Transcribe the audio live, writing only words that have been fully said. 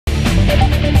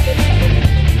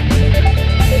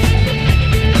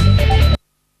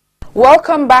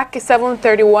Welcome back. It's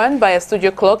 7:31 by a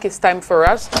studio clock. It's time for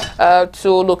us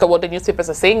to look at what the newspapers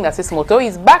are saying. Nasismoto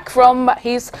is back from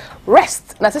his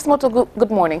rest. Nasismoto,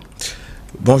 good morning.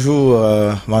 Bonjour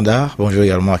Manda, bonjour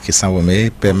également à Christian Womé.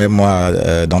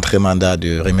 Permets-moi d'entrer mandat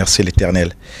de remercier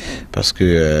l'Éternel parce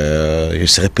que je ne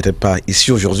serais peut-être pas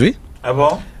ici aujourd'hui. Ah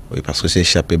bon? Oui, parce que c'est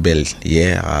échappé belle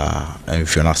hier à un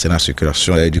violent accident de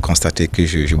circulation. J'ai dû constater que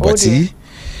je boitille.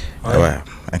 Ouais,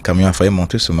 un camion a failli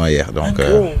monter sur moi hier. Donc,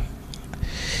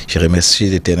 je remercie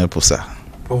l'Éternel pour ça.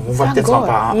 Bon, on va peut-être en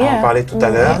parler tout à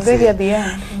l'heure.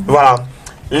 Voilà.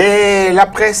 La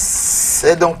presse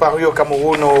est donc parue au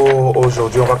Cameroun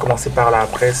aujourd'hui. On va commencer par la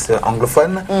presse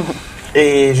anglophone.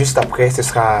 Et juste après, ce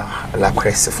sera la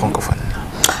presse francophone.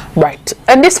 Right.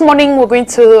 And this morning, we're going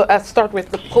to start with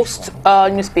the Post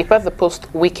newspaper, the Post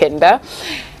Weekender.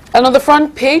 And on the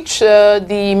front page,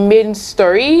 the main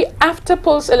story, after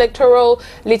post-electoral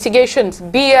litigations,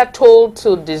 Biya told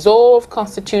to dissolve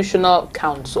Constitutional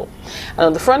Council. And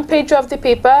on the front page of the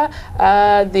paper,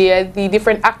 the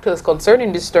different actors concerned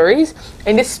in this story,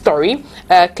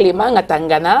 Clément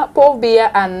Ngatangana, Paul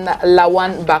Biya and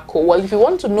Lawan Bako. Well, if you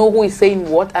want to know who is saying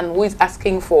what and who is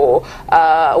asking for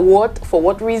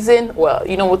what reason, well,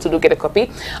 you know what to do, get a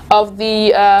copy of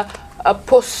the a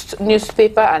Post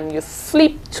newspaper and you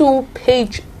flip to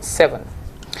page 7.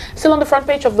 Still on the front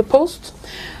page of the Post,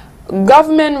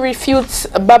 government refutes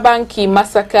Babanki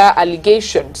massacre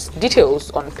allegations. Details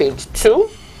on page 2.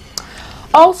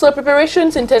 Also,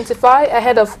 preparations intensify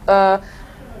ahead of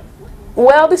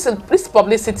well, this is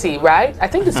publicity, right? I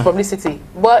think it's publicity.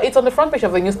 Well, it's on the front page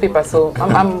of the newspaper, so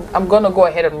I'm gonna go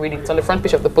ahead and read it. It's on the front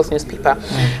page of the Post newspaper.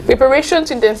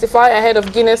 Preparations intensify ahead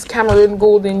of Guinness Cameroon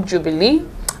Golden Jubilee.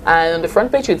 And on the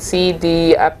front page, you'd see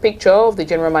the picture of the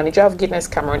general manager of Guinness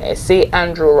Cameroon SA,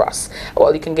 Andrew Ross.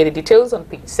 Well, you can get the details on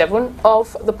page 7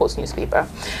 of the Post newspaper.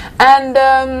 And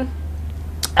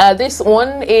this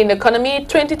one in economy,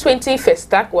 2020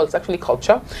 Festac, well, it's actually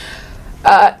culture.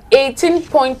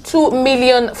 18.2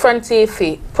 million franc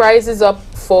CFA, prizes up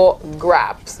for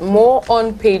grabs. More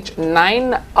on page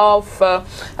 9 of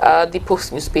the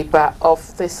Post newspaper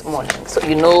of this morning. So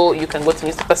you know you can go to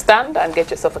newspaper stand and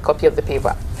get yourself a copy of the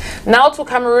paper. Now to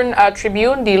Cameroon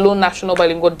Tribune, the Lone National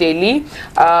Bilingual Daily.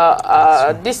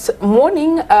 This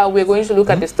morning we're going to look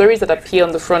at the stories that appear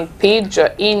on the front page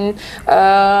in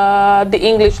the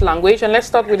English language. And let's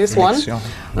start with this one.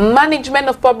 Management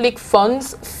of public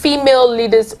funds, female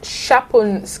leaders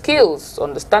sharpen skills.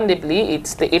 Understandably,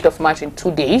 it's the 8th of March in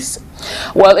 2 days.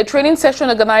 Well, a training session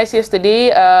organized yesterday,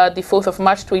 the 4th of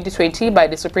March 2020 by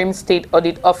the Supreme State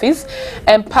Audit Office,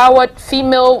 empowered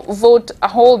female vote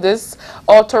holders,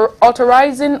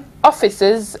 authorizing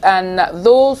officers and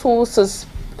those who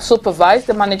supervise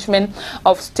the management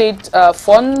of state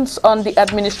funds on the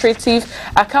administrative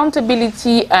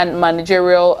accountability and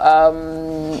managerial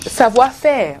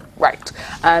savoir-faire. Right,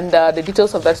 and the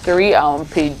details of that story are on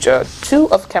page 2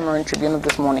 of Cameroon Tribune of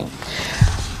this morning.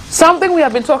 Something we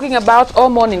have been talking about all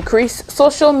morning, Chris,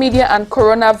 social media and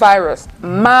coronavirus.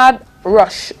 Mad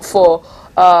rush for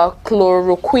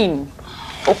chloroquine.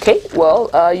 Okay, well,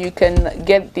 you can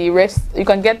get the rest. You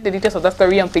can get the details of that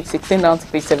story on page 16 down to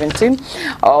page 17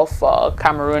 of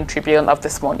Cameroon Tribune of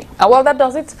this morning. And well, that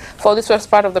does it for this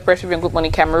first part of the Press Review. Good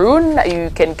Morning Cameroon.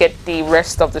 You can get the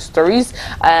rest of the stories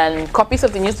and copies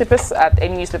of the newspapers at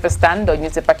any newspaper stand or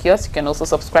newspaper kiosk. You can also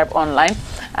subscribe online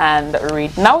and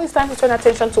read. Now it's time to turn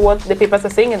attention to what the papers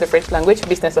are saying in the French language.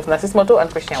 Business of Nasismoto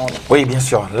and Christian Womé. Oui, bien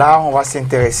sûr. Là, on va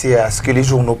s'intéresser à ce que les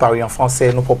journaux parus en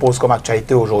français nous proposent comme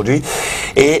actualité aujourd'hui.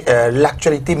 Et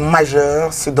l'actualité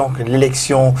majeure, c'est donc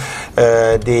l'élection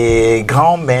des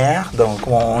grands maires, donc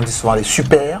on dit souvent les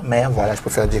super maires, voilà, je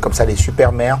préfère dire comme ça, les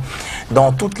super maires,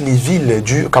 dans toutes les villes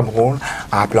du Cameroun,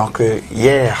 en rappelant que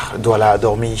hier, Douala a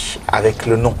dormi avec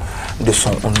le nom de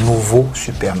son nouveau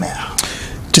super maire.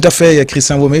 Tout à fait,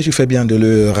 Christian Womé, je fais bien de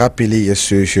le rappeler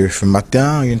ce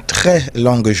matin. Une très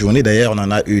longue journée, d'ailleurs, on en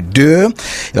a eu 2.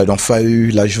 Il a donc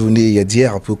fallu la journée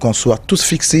d'hier pour qu'on soit tous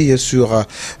fixés sur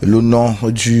le nom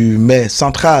du maire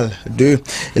central de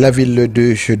la ville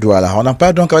de Douala. On en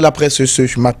parle donc avec la presse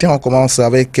ce matin. On commence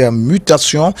avec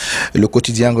Mutation, le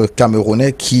quotidien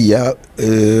camerounais qui a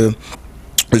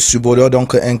subodore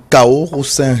donc un chaos au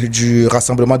sein du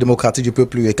Rassemblement démocratique du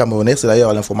peuple camerounais. C'est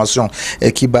d'ailleurs l'information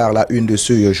qui barre la une de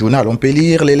ce journal. On peut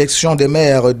lire: l'élection des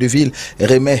maires de ville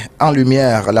remet en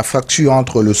lumière la fracture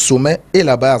entre le sommet et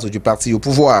la base du parti au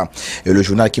pouvoir. Et le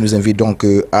journal qui nous invite donc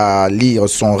à lire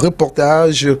son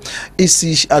reportage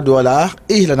ici à Douala,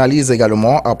 et l'analyse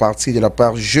également à partir de la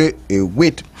page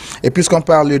 8. Et puisqu'on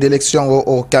parle d'élection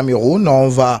au Cameroun,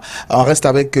 on reste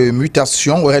avec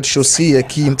mutation au rez-de-chaussée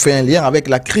qui fait un lien avec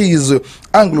la crise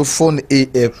anglophone et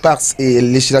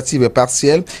législative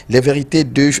partielle. Les vérités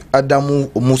de Adamou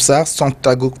Moussa sont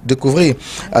à découvrir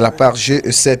à la page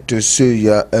 7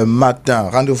 ce matin.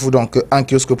 Rendez-vous donc en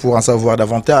kiosque pour en savoir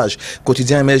davantage.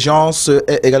 Quotidien Émergence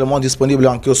est également disponible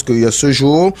en kiosque ce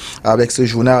jour. Avec ce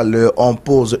journal, on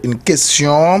pose une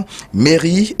question.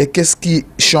 Mairie, qu'est-ce qui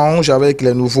change avec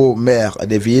les nouveaux maires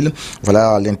des villes?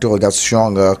 Voilà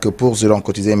l'interrogation que pose donc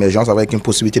Quotidien Émergence, avec une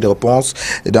possibilité de réponse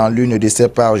dans l'une de ces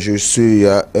pages ce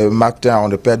matin. On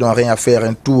ne perd donc rien à faire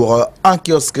un tour en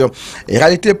kiosque. Et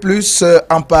Réalité Plus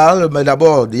en parle, mais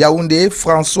d'abord Yaoundé,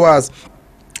 Françoise.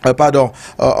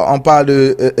 On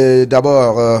parle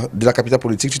d'abord de la capitale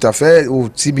politique, tout à fait, où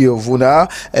Tibi Vouna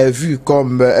est vu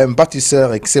comme un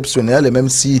bâtisseur exceptionnel, et même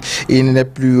si il n'est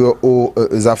plus aux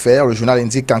affaires. Le journal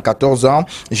indique qu'en 14 ans,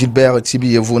 Gilbert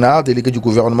Tibi Vouna, délégué du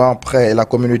gouvernement près la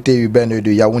communauté urbaine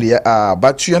de Yaoundé, a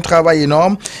battu un travail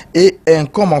énorme et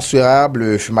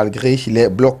incommensurable malgré les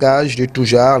blocages de tout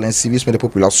genre, l'incivisme des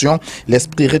populations,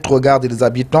 l'esprit rétrograde des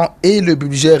habitants et le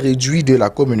budget réduit de la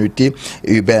communauté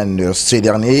urbaine. Ces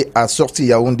derniers a sorti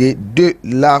Yaoundé de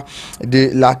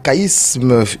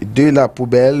l'archaïsme, de la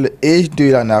poubelle et de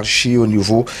l'anarchie au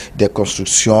niveau des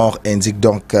constructions, indique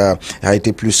donc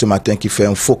Réalité Plus ce matin, qui fait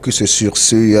un focus sur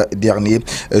ce dernier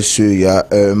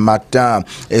ce matin.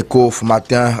 Eco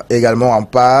matin également en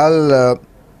parle.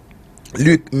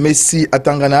 Luc Messi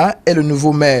Atangana est le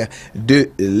nouveau maire de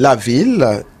la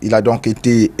ville. Il a donc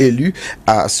été élu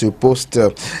à ce poste,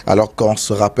 alors qu'on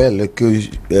se rappelle que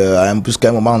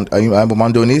jusqu'à un moment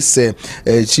donné, c'est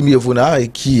Chimi Evuna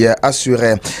qui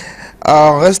assurait.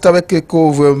 On reste avec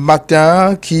Eco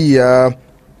Matin qui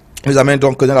nous amène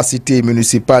donc dans la cité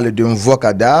municipale de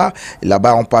Mvokada.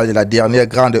 Là-bas, on parle de la dernière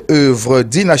grande œuvre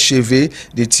d'inachevé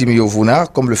de Timi Ovuna,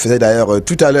 comme le faisait d'ailleurs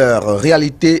tout à l'heure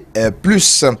Réalité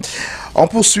Plus. On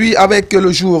poursuit avec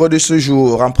le jour de ce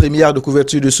jour. En première de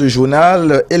couverture de ce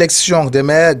journal, élection des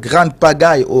maires, grande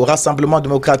pagaille au Rassemblement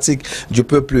démocratique du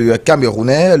peuple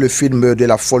camerounais. Le film de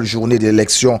la folle journée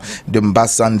d'élection de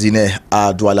Mbassandine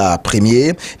à Douala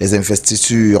premier. Les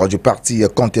investitures du parti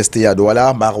contesté à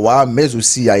Douala, Maroua, mais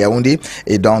aussi à Yaoundé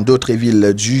et dans d'autres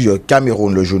villes du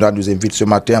Cameroun. Le journal nous invite ce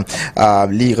matin à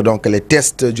lire donc les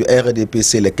tests du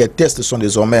RDPC. Lesquels tests sont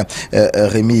désormais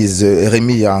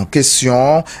remis en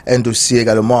question. Un dossier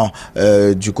également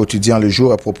du quotidien Le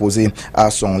Jour a proposé à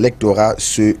son lectorat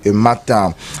ce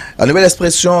matin. La nouvelle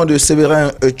expression de Séverin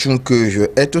Tchunke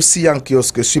est aussi en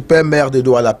kiosque. Super maire de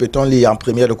Douala, peut-on lire en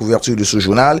première de couverture de ce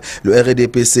journal. Le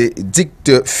RDPC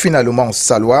dicte finalement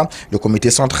sa loi. Le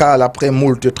comité central, après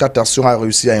moult tractations, a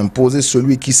réussi à imposer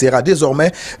celui qui sera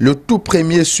désormais le tout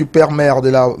premier super maire de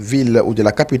la ville ou de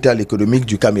la capitale économique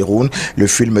du Cameroun. Le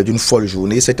film d'une folle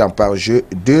journée, c'est en page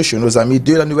 2 chez nos amis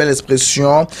de la nouvelle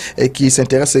expression et qui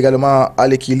s'intéresse également à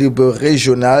l'équilibre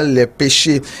régional, les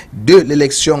péchés de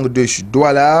l'élection de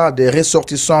Douala. Des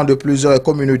ressortissants de plusieurs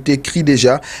communautés crient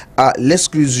déjà à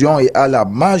l'exclusion et à la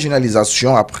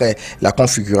marginalisation après la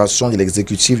configuration de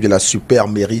l'exécutif de la super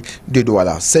mairie de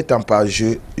Douala. C'est en page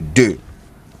 2.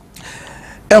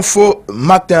 Info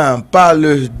Matin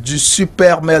parle du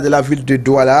super maire de la ville de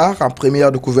Douala. En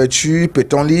première de couverture,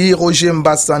 peut-on lire Roger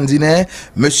Mbassandine,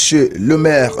 monsieur le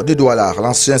maire de Douala.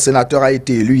 L'ancien sénateur a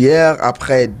été élu hier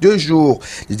après 2 jours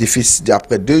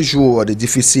de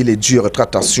difficiles et dures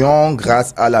tractations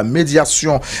grâce à la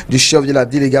médiation du chef de la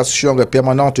délégation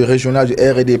permanente régionale du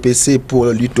RDPC pour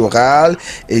le littoral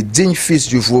et digne fils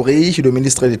du Vaury, le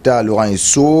ministre d'État Laurent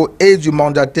Esso, et du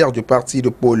mandataire du parti de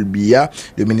Paul Biya,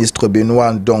 le ministre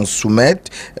Benoît donc soumettre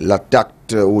le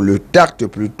tact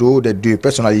plutôt des deux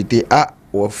personnalités a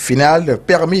au final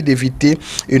permis d'éviter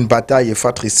une bataille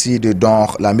fratricide dans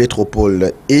la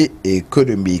métropole et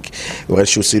économique. Au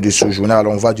rez-de-chaussée de ce journal,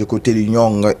 on va du côté de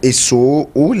l'Union Esso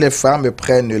où les femmes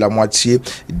prennent la moitié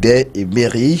des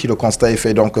mairies. Le constat est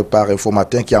fait donc par Info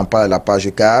Matin qui en parle à la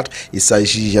page 4. Il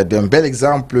s'agit d'un bel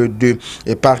exemple de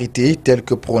parité tel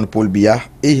que prône Paul Biya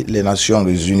et les Nations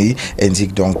Unies,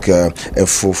 indique donc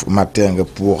Info Matin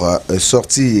pour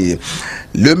sortir.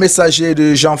 Le messager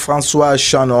de Jean-François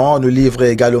Chanon nous livre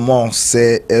suivrai également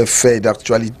ces faits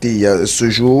d'actualité ce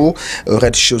jour.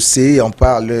 Rez-de-chaussée, on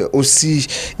parle aussi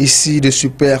ici de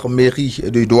super mairie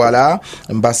de Douala.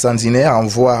 Mbassandiner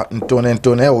envoie un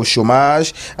tonnerre au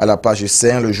chômage. À la page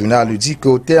 5, le journal dit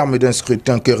qu'au terme d'un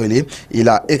scrutin querellé, il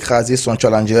a écrasé son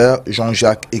challenger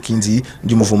Jean-Jacques Ekindi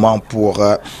du mouvement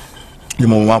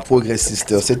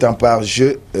progressiste. C'est en page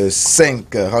 5.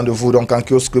 Rendez-vous donc en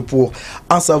kiosque pour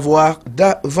en savoir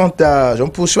davantage. On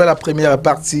poursuit la première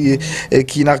partie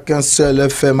qui n'a qu'un seul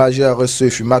fait majeur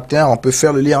ce matin. On peut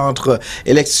faire le lien entre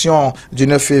l'élection du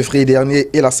 9 février dernier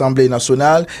et l'Assemblée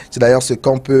nationale. C'est d'ailleurs ce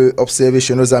qu'on peut observer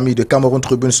chez nos amis de Cameroun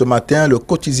Tribune ce matin. Le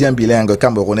quotidien bilingue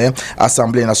camerounais,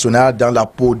 Assemblée nationale dans la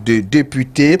peau de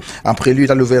député. En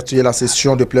prélude à l'ouverture de la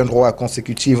session de plein droit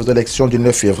consécutive aux élections du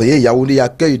 9 février, Yaoundé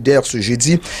accueille d'air ce jeudi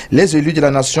les élus de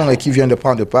la nation qui viennent de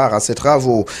prendre part à ces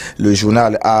travaux. Le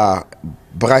journal a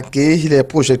braqué les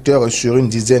projecteurs sur une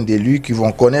dizaine d'élus qui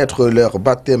vont connaître leur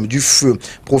baptême du feu,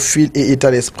 profil et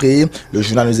état d'esprit. Le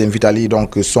journal nous invite à aller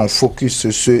donc son focus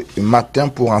ce matin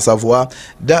pour en savoir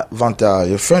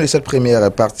davantage. Fin de cette première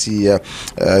partie,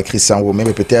 Christian Romé,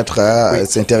 mais peut-être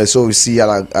s'intéresser aussi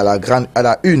à la grande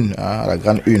une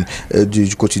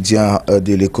du quotidien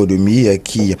de l'économie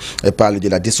qui parle de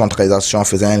la décentralisation,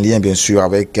 faisant un lien bien sûr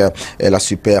avec la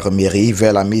super mairie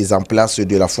vers la mise en place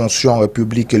de la fonction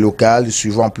publique locale.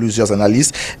 Suivant plusieurs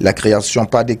analyses, la création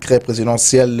par décret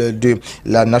présidentiel de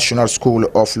la National School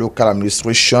of Local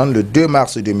Administration le 2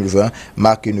 mars 2020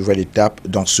 marque une nouvelle étape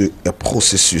dans ce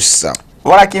processus.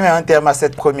 Voilà qui met un terme à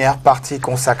cette première partie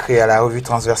consacrée à la revue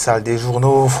transversale des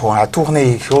journaux. On a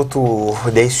tourné autour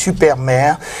des super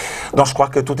maires. Donc je crois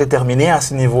que tout est terminé à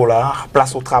ce niveau-là.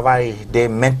 Place au travail dès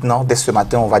maintenant, dès ce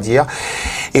matin on va dire.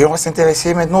 Et on va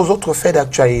s'intéresser maintenant aux autres faits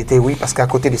d'actualité. Oui, parce qu'à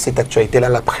côté de cette actualité-là,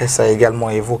 la presse a également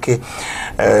évoqué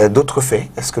d'autres faits.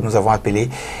 Est-ce que nous avons appelé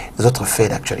les autres faits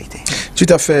d'actualité? Tout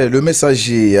à fait. Le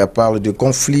Messager parle de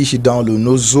conflits dans le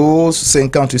Nozo.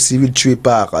 50 civils tués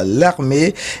par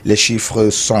l'armée. Les chiffres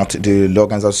sont de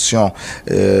l'organisation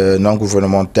non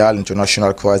gouvernementale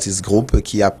International Crisis Group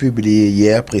qui a publié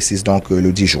hier, précise donc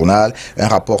le dit journal, un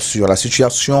rapport sur la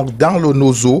situation dans le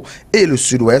Nozo et le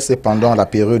Sud-Ouest pendant la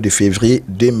période de février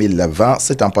 2020.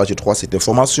 C'est en page 3 cette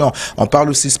information. On parle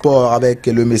aussi sport avec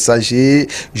le Messager.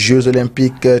 Jeux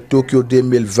Olympiques Tokyo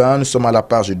 2020. Nous sommes à la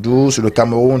page 12. Le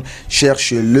Cameroun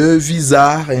cherche le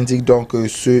visa, indique donc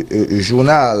ce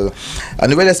journal. La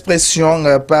Nouvelle Expression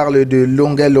parle de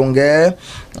longueur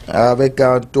avec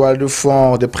un toile de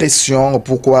fond de pression.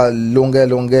 Pourquoi longueur?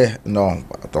 Non,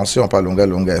 attention, pas longueur.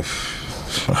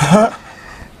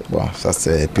 Bon, ça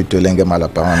c'est plutôt lingue mal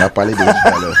apparent. On a parlé de tout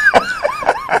à l'heure.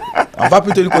 On va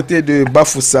plutôt du côté de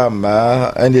Bafoussam.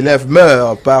 Un élève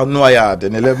meurt par noyade.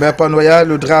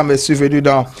 Le drame est survenu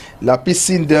dans la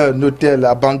piscine d'un hôtel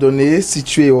abandonné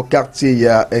situé au quartier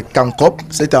Kankop.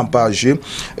 C'est en page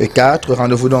 4.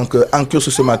 Rendez-vous donc en cours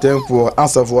ce matin pour en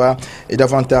savoir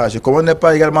davantage. Comme on n'est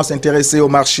pas également s'intéresser au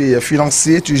marché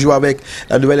financier, toujours avec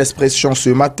la Nouvelle Expression ce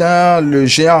matin, le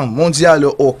géant mondial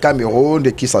au Cameroun.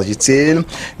 De qui s'agit-il?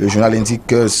 Le journal indique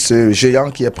que ce géant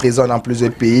qui est présent dans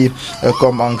plusieurs pays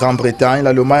comme en Grande-Bretagne,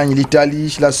 l'Allemagne,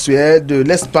 l'Italie, la Suède,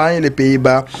 l'Espagne, les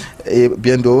Pays-Bas et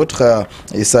bien d'autres.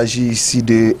 Il s'agit ici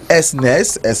de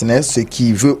SNES, ce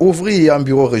qui veut ouvrir un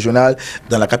bureau régional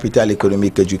dans la capitale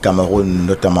économique du Cameroun,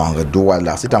 notamment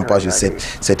Douala. C'est en page 7.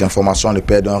 Cette information ne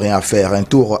perd rien à faire. Un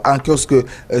tour en kiosque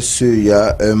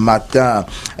ce matin.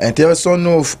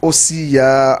 Intéressons-nous aussi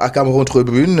à Cameroun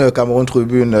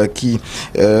Tribune qui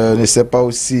ne s'est pas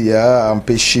aussi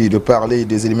empêché de parler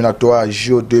des éliminatoires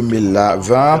JO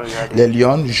 2020. Les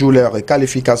Lions jouent leur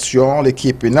qualification.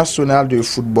 L'équipe nationale de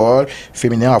football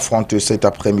féminin affronte cet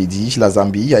après-midi la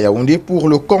Zambie à Yaoundé pour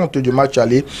le compte du match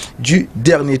aller du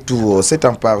dernier tour. C'est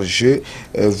en page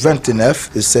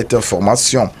 29 cette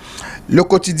information. Le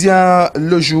quotidien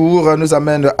Le Jour nous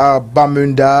amène à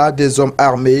Bamenda. Des hommes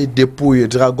armés dépouillent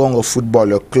Dragon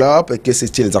Football Club. Que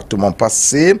s'est-il exactement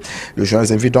passé? Le journal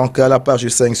nous invite donc à la page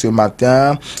 5 ce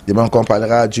matin. Demain, on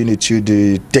parlera d'une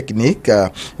étude technique.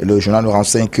 Le journal nous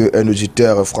renseigne qu'un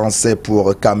auditeur français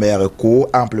pour CAMEROUN,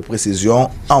 ample précision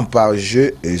en page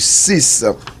 6.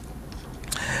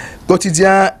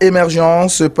 Quotidien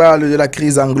Émergence parle de la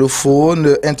crise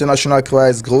anglophone. International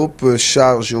Crisis Group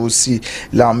charge aussi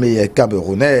l'armée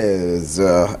camerounaise.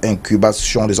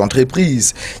 Incubation des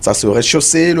entreprises. Ça se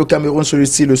rez-de-chaussée. Le Cameroun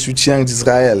sollicite le soutien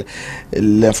d'Israël.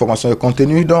 L'information est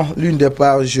contenue dans l'une des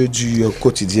pages du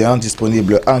quotidien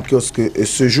disponible en kiosque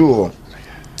ce jour.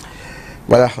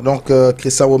 Voilà, donc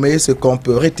Christian Romé, ce qu'on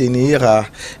peut retenir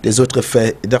des autres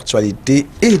faits d'actualité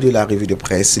et de la revue de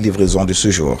presse, livraison de ce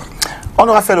jour. On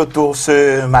aura fait le tour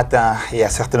ce matin. Il y a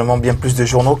certainement bien plus de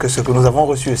journaux que ceux que nous avons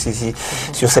reçus aussi ici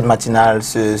sur cette matinale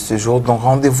ce jour. Donc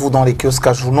rendez-vous dans les kiosques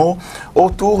à journaux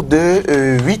autour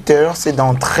de 8 heures. C'est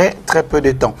dans très peu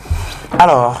de temps.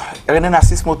 Alors, René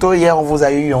Narcisse Moto, hier on vous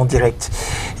a eu en direct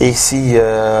ici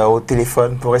au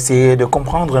téléphone pour essayer de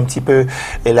comprendre un petit peu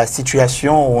la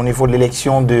situation au niveau de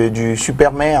l'élection du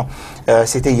super-maire.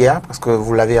 C'était hier, parce que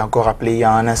vous l'avez encore appelé il y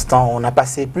a un instant, on a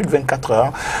passé plus de 24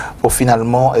 heures pour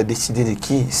finalement décider de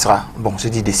qui sera, bon je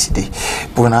dis décider,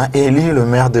 pour élire le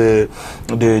maire de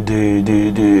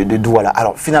Douala.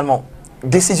 Alors finalement,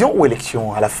 décision ou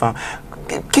élection à la fin?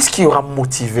 Qu'est-ce qui aura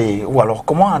motivé, ou alors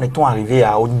comment en est-on arrivé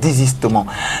au désistement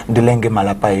de Lengue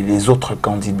Malapa et des autres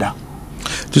candidats?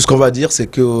 Tout ce qu'on va dire, c'est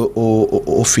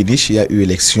qu'au finish, il y a eu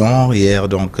élection hier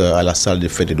donc à la salle de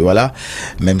fête de Douala,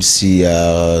 même si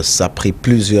ça a pris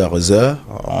plusieurs heures.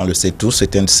 On le sait tous,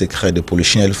 c'était un secret de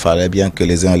polichinelle. Il fallait bien que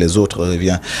les uns et les autres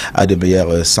reviennent à de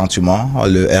meilleurs sentiments.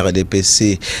 Le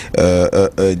RDPC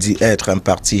dit être un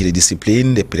parti de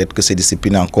discipline, et peut-être que ces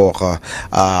disciplines encore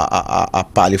à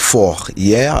parler fort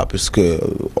hier, puisque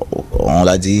on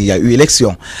l'a dit, il y a eu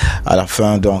élection. À la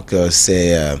fin, donc,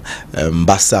 c'est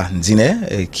Mbassa Ndiné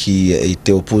qui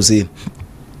était opposé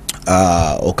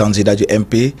au candidat du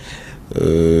MP,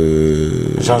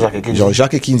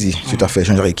 Jean-Jacques Ekindi, tout à fait,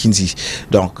 Jean-Jacques Ekindi.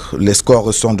 Donc, les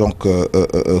scores sont donc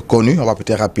connus. On va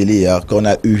peut-être rappeler qu'on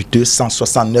a eu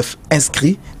 269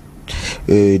 inscrits.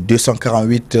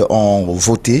 248 ont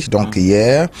voté donc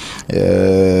hier.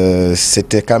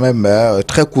 C'était quand même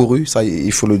très couru, ça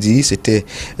il faut le dire, c'était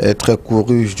très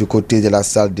couru du côté de la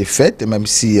salle des fêtes, même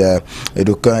si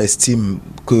d'aucuns estiment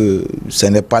que ce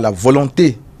n'est pas la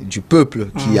volonté du peuple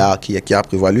qui a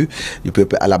prévalu, du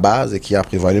peuple à la base qui a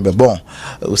prévalu. Mais bon,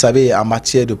 vous savez, en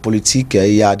matière de politique,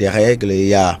 il y a des règles, il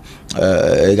y a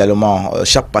également,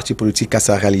 chaque parti politique a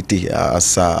sa réalité, a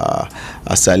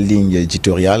sa ligne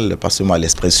éditoriale, pas seulement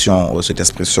l'expression, cette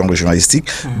expression journalistique.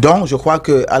 Donc, je crois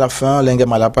qu'à la fin, Lengue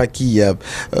Malapa qui, à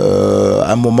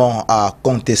un moment, a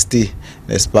contesté,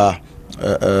 n'est-ce pas,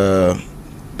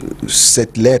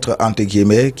 cette lettre entre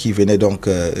guillemets qui venait donc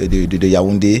de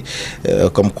Yaoundé,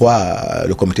 comme quoi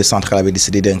le comité central avait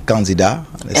décidé d'un candidat,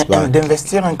 n'est-ce pas,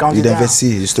 d'investir un candidat,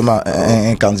 d'investir justement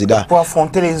un candidat pour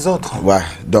affronter les autres. Ouais,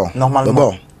 donc normalement.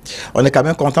 Bon, on est quand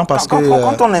même content parce que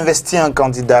quand on investit un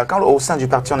candidat, quand au sein du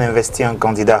parti on investit un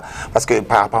candidat, parce que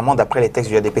apparemment d'après les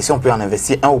textes du RDPC on peut en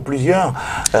investir un ou plusieurs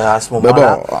à ce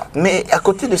moment-là. Mais à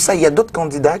côté de ça, il y a d'autres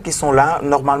candidats qui sont là.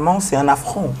 Normalement, c'est un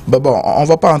affront. Bon, on ne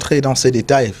va pas entrer dans ces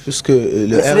détails puisque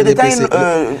le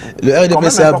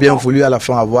RDPC a bien voulu à la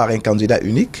fin avoir un candidat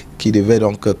unique qui devait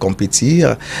donc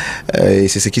compétir, et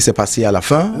c'est ce qui s'est passé à la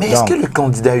fin. Mais est-ce que le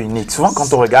candidat unique, souvent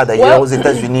quand on regarde ailleurs aux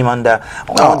États-Unis, on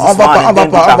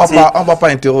va pas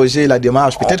interroger la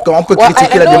démarche. Peut-être qu'on peut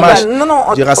critiquer la démarche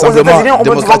du Rassemblement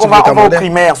démocratique on va aux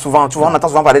primaires souvent. Tu vois, on entend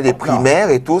souvent parler des primaires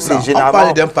et tout. C'est généralement on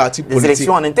parle d'un parti politique. Les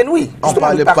élections en interne, oui.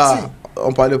 On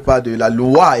ne parle pas de la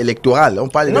loi électorale, on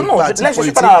parle d'un parti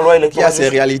politique qui a ses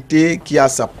réalités, qui a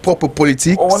sa propre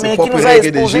politique, ses propres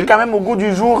règles de jeu. Quand même au goût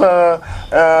du jour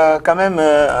quand même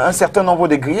un certain nombre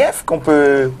de griefs qu'on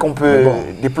peut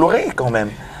déplorer quand même.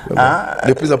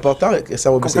 Le plus important,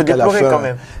 c'est qu'à la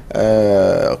fin,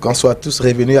 qu'on soit tous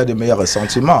revenus à de meilleurs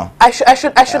sentiments. I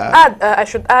should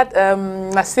add,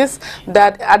 Nassis,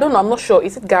 that I don't know, I'm not sure,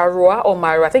 is it Garua or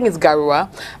Marua? I think it's Garua,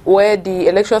 where the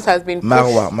elections has been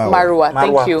pushed. Marua,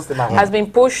 thank you. Has been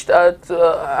pushed,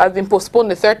 has been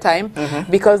postponed the third time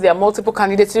because there are multiple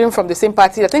candidates even from the same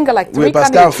party. I think like 3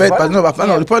 parce qu'en fait,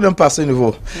 le problème pas ce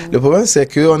niveau. Le problème c'est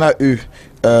qu'on a eu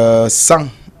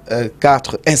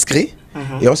 104 inscrits.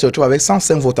 Et on se retrouve avec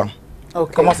 105 votants.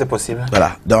 Okay. Comment c'est possible?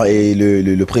 Voilà. Donc, et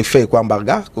le préfet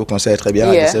Kwambarga, qu'on conseille très bien,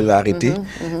 a décidé d'arrêter.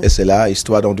 Et c'est là,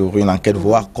 histoire d'ouvrir une enquête,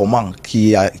 voir comment,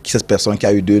 cette personne qui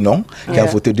a eu 2 noms, qui a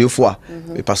voté 2 fois.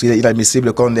 Parce qu'il est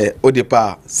inadmissible qu'on ait au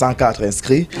départ 104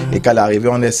 inscrits et qu'à l'arrivée,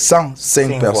 on ait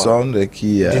 105 personnes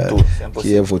qui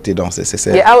aient voté. Donc, c'est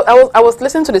I was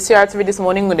listening to the CRTV this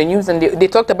morning with the news, and they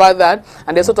talked about that,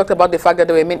 and they also talked about the fact that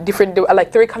there were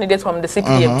like 3 candidates from the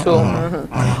CPM too.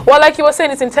 Well, like you were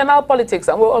saying, it's internal politics,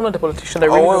 and we're all not the politicians.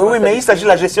 Oui, mais il s'agit de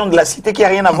la gestion de la cité qui n'a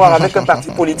rien à voir avec un parti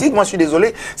politique. Moi, je suis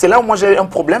désolé. C'est là où moi j'ai un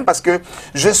problème parce que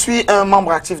je suis un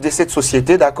membre actif de cette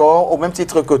société, d'accord, au même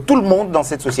titre que tout le monde dans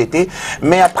cette société.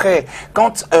 Mais après,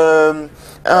 quand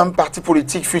un parti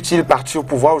politique, fut-il parti au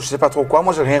pouvoir ou je ne sais pas trop quoi,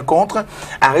 moi j'ai rien contre,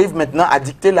 arrive maintenant à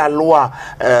dicter la loi,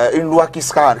 une loi qui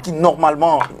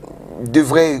normalement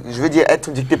devrait, je veux dire,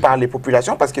 être dicté par les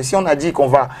populations, parce que si on a dit qu'on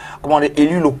va, comment on est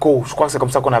élus locaux, je crois que c'est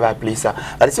comme ça qu'on avait appelé ça.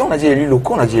 Alors, si on a dit élus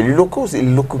locaux, on a dit élus locaux, c'est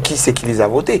les locaux qui c'est qui les a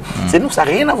votés. C'est nous, ça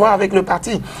n'a rien à voir avec le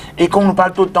parti. Et qu'on nous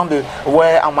parle tout le temps de,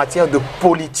 ouais, en matière de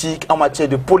politique,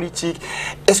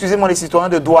 excusez-moi, les citoyens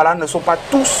de Douala ne sont pas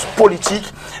tous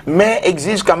politiques, mais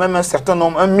exigent quand même un certain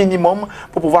nombre, un minimum,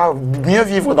 pour pouvoir mieux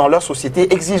vivre dans leur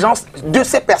société. Exigence de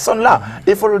ces personnes-là,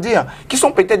 il faut le dire, qui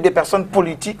sont peut-être des personnes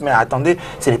politiques, mais attendez,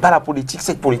 ce n'est pas la politique,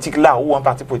 cette politique-là, ou un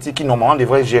parti politique qui normalement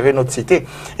devrait gérer notre cité.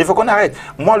 Il faut qu'on arrête.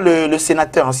 Moi, le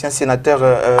sénateur, ancien sénateur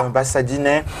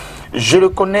Bassadine, je le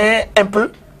connais un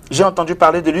peu, j'ai entendu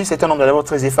parler de lui, c'est un homme d'abord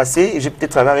très effacé, j'ai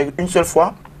peut-être travaillé avec une seule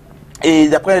fois. Et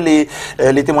d'après les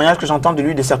témoignages que j'entends de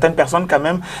lui, de certaines personnes quand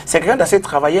même, c'est quelqu'un d'assez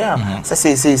travailleur. Ça,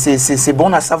 c'est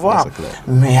bon à savoir.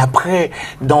 Mais après,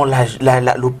 dans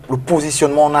le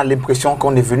positionnement, on a l'impression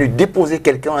qu'on est venu déposer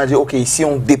quelqu'un. On a dit, OK, ici,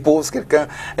 on dépose quelqu'un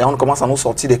et on commence à nous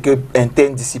sortir des queues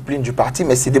internes disciplines du parti.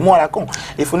 Mais c'est des mots à la con.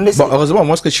 Il faut nous laisser. Bon, heureusement,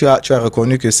 moi, ce que tu as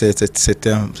reconnu que c'est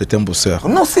un bosseur.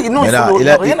 Non, non, il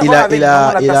a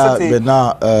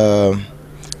maintenant,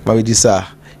 on va dire ça.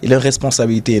 Il a une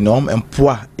responsabilité énorme, un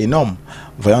poids énorme.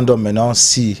 Voyons donc maintenant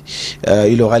si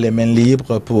il aura les mains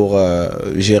libres pour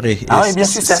gérer. Ah oui, bien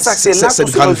sûr, c'est là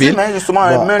cette grande ville.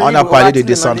 On a parlé de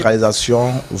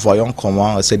décentralisation. Voyons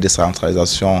comment cette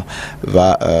décentralisation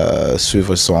va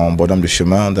suivre son bonhomme de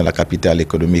chemin dans la capitale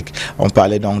économique. On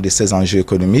parlait donc de ces enjeux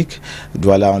économiques.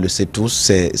 Douala, on le sait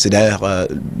tous, c'est d'ailleurs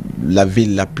la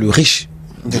ville la plus riche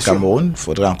du Cameroun, il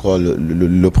faudrait encore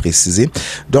le préciser.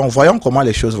 Donc, voyons comment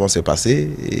les choses vont se passer.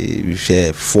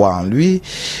 J'ai foi en lui.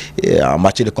 Et en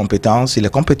matière de compétences, il est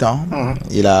compétent.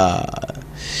 Il a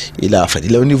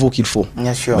au niveau qu'il faut.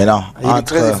 Bien sûr. Maintenant, il est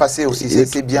très effacé aussi,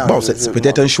 c'est bien. Bon, c'est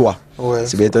peut-être un choix. Ouais,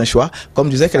 c'est peut-être un choix.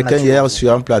 Comme disait quelqu'un hier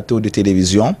sur un plateau de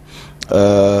télévision,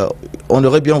 on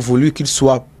aurait bien voulu qu'il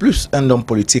soit plus un homme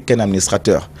politique qu'un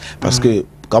administrateur. Parce que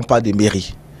quand on parle des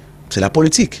mairies, c'est la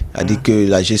politique. Elle dit que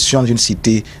la gestion d'une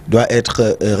cité doit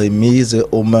être remise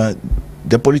aux mains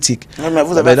des politiques. Mais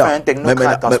vous avez fait un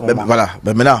technocrate en ce moment. Voilà.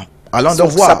 Mais maintenant, allons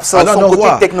donc voir.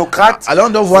 Allons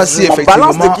donc voir si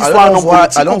effectivement.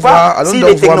 Allons voir s'il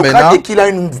est technocrate et qu'il a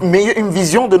une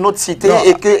vision de notre cité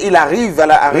et qu'il arrive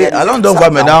à réaliser. Allons donc voir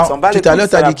maintenant. Tout à l'heure,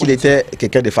 tu as dit qu'il était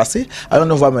quelqu'un d'effacé. Allons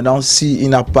donc voir maintenant s'il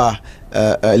n'a pas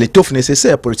l'étoffe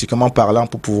nécessaire politiquement parlant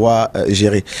pour pouvoir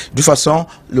gérer. De toute façon,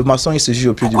 le maçon il se juge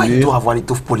au pied du mur. Il doit avoir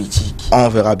l'étoffe politique. On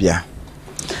verra bien.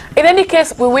 In any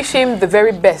case, we wish him the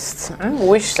very best. We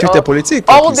wish tout est politique.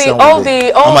 En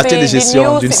matière de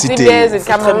gestion d'une cité. C'est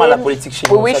très mal la politique chez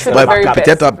nous.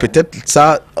 Peut-être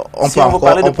ça, on peut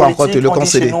encore te le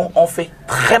concéder. On fait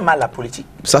très mal la politique.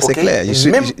 Ça c'est clair.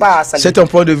 C'est un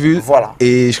point de vue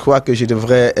et je crois que je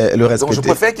devrais le respecter. Donc je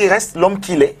préfère qu'il reste l'homme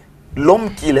qu'il est.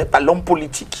 L'homme qu'il est, pas l'homme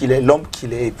politique qu'il est, l'homme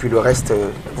qu'il est, et puis le reste,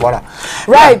 voilà.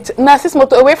 Right. Narcisse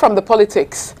Moto, away from the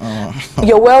politics,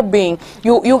 your well-being.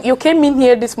 You came in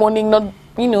here this morning, not,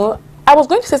 you know, I was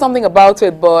going to say something about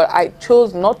it, but I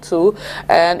chose not to,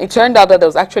 and it turned out that there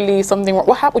was actually something wrong.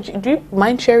 What happened? Do you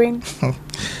mind sharing?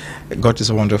 God is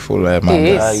wonderful, man.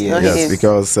 Yes,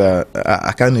 because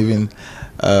I can't even,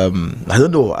 I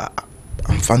don't know,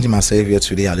 I'm finding myself here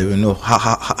today, I don't even know,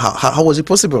 how was it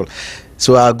possible?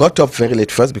 So I got up very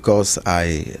late first because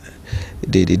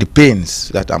the pains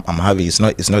that I'm having it's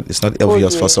not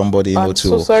obvious for somebody I'm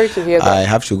so sorry to hear that. I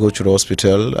have to go to the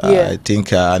hospital. I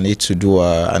think I need to do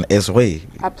an X-ray.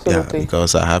 Absolutely.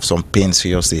 Because I have some pain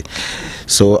seriously.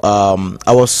 So I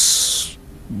was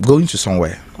going to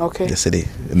somewhere yesterday,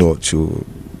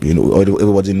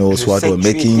 everybody knows what we're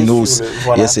making news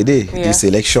yesterday, this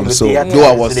election. So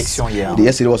though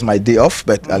yesterday was my day off,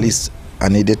 but at least I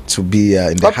needed to be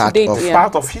in the heart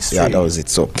of history. Yeah, that was it.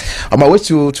 So on my way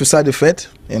to start the fete,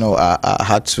 I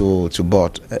had to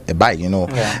board a bike,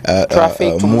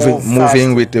 traffic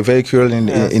moving with the vehicle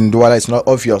in Douala is not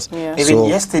obvious. Yeah. Even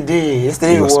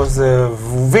yesterday was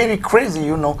very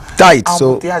crazy, tight.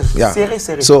 So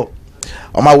serré. So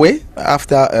on my way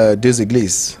after deux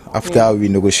églises, after we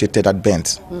negotiated that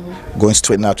bend, going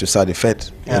straight now to start the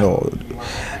fete, I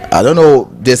don't know.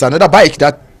 There's another bike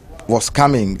that was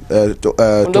coming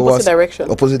towards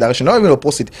opposite direction, not even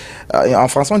opposite. En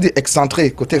français, on dit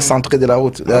excentré, côté excentré de la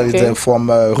route. From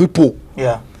Rupo.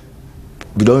 Yeah.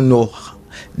 We don't know.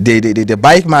 The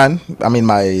bike man,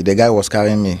 the guy was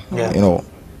carrying me,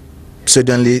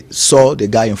 suddenly saw the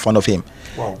guy in front of him.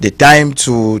 Wow. The time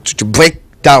to break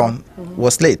down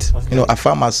was late. I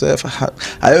found myself,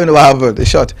 I don't know what happened, the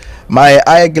shot. My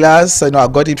eyeglass, I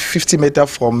got it 50 meters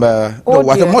from,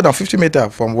 more than 50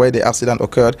 meters from where the accident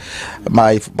occurred.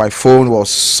 My phone was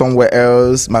somewhere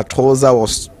else. My trouser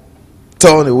was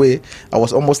torn away. I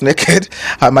was almost naked,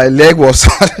 and my leg was.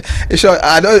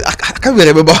 I can't even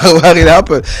remember how it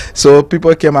happened. So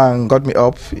people came and got me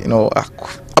up. You know,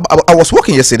 I was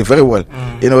walking yesterday very well.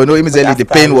 You know, immediately the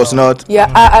pain was not. Yeah,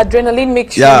 adrenaline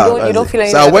makes you don't feel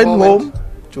anything. So I went home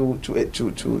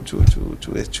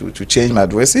to change my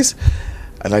dresses,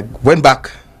 and I went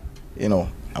back. You know,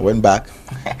 I went back.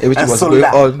 Everything was going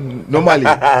on normally.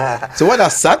 So when I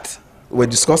sat, we're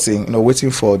discussing, you know,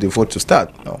 waiting for the vote to start.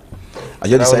 You know, I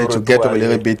just decided to get up a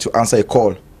little bit to answer a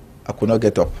call. I could not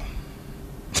get up.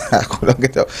 I could not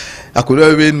get up. I could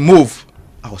not even move.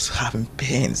 I was having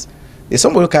pains. There's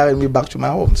somebody carried me back to my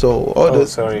home. So all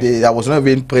I was not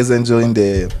even present during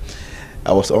the.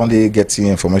 I was only getting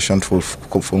information through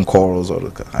phone calls or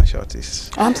the casualties.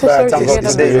 I'm so sorry to hear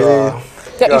that.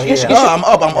 I'm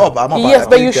up. Yes,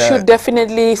 but you should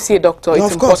definitely see a doctor. No,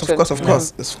 it's of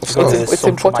course. It's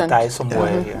important.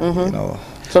 Somewhere, you know.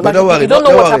 So but you don't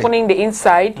know what's happening the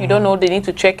inside. You don't know. They need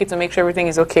to check it to make sure everything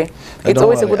is okay. It's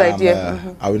always a good idea.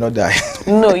 I will not die.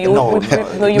 No, you won't.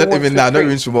 Not even now. Not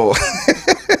even tomorrow.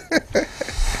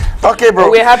 Okay, bro.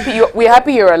 We're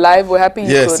happy you're alive. We're happy you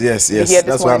yes. be here.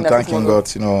 That's why I'm thanking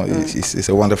God. You know, he's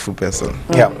a wonderful person.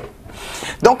 Yeah.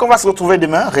 Donc on va se retrouver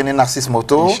demain, René Narcisse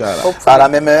Moto, Inch'Allah. à la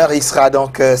même heure. Il sera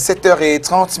donc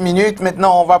 7h30.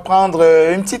 Maintenant, on va prendre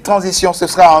une petite transition, ce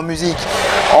sera en musique.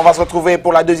 On va se retrouver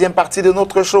pour la deuxième partie de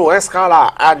notre show. Restera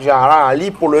là, Adjara Ali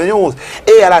pour le news.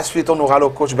 Et à la suite, on aura le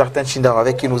coach Bertin Schindler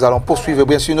avec qui nous allons poursuivre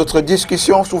bien sûr notre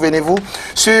discussion, souvenez-vous,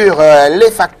 sur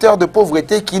les facteurs de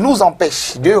pauvreté qui nous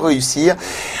empêchent de réussir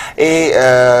et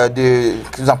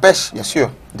qui nous empêchent bien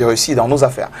sûr de réussir dans nos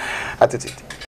affaires. À tout de suite.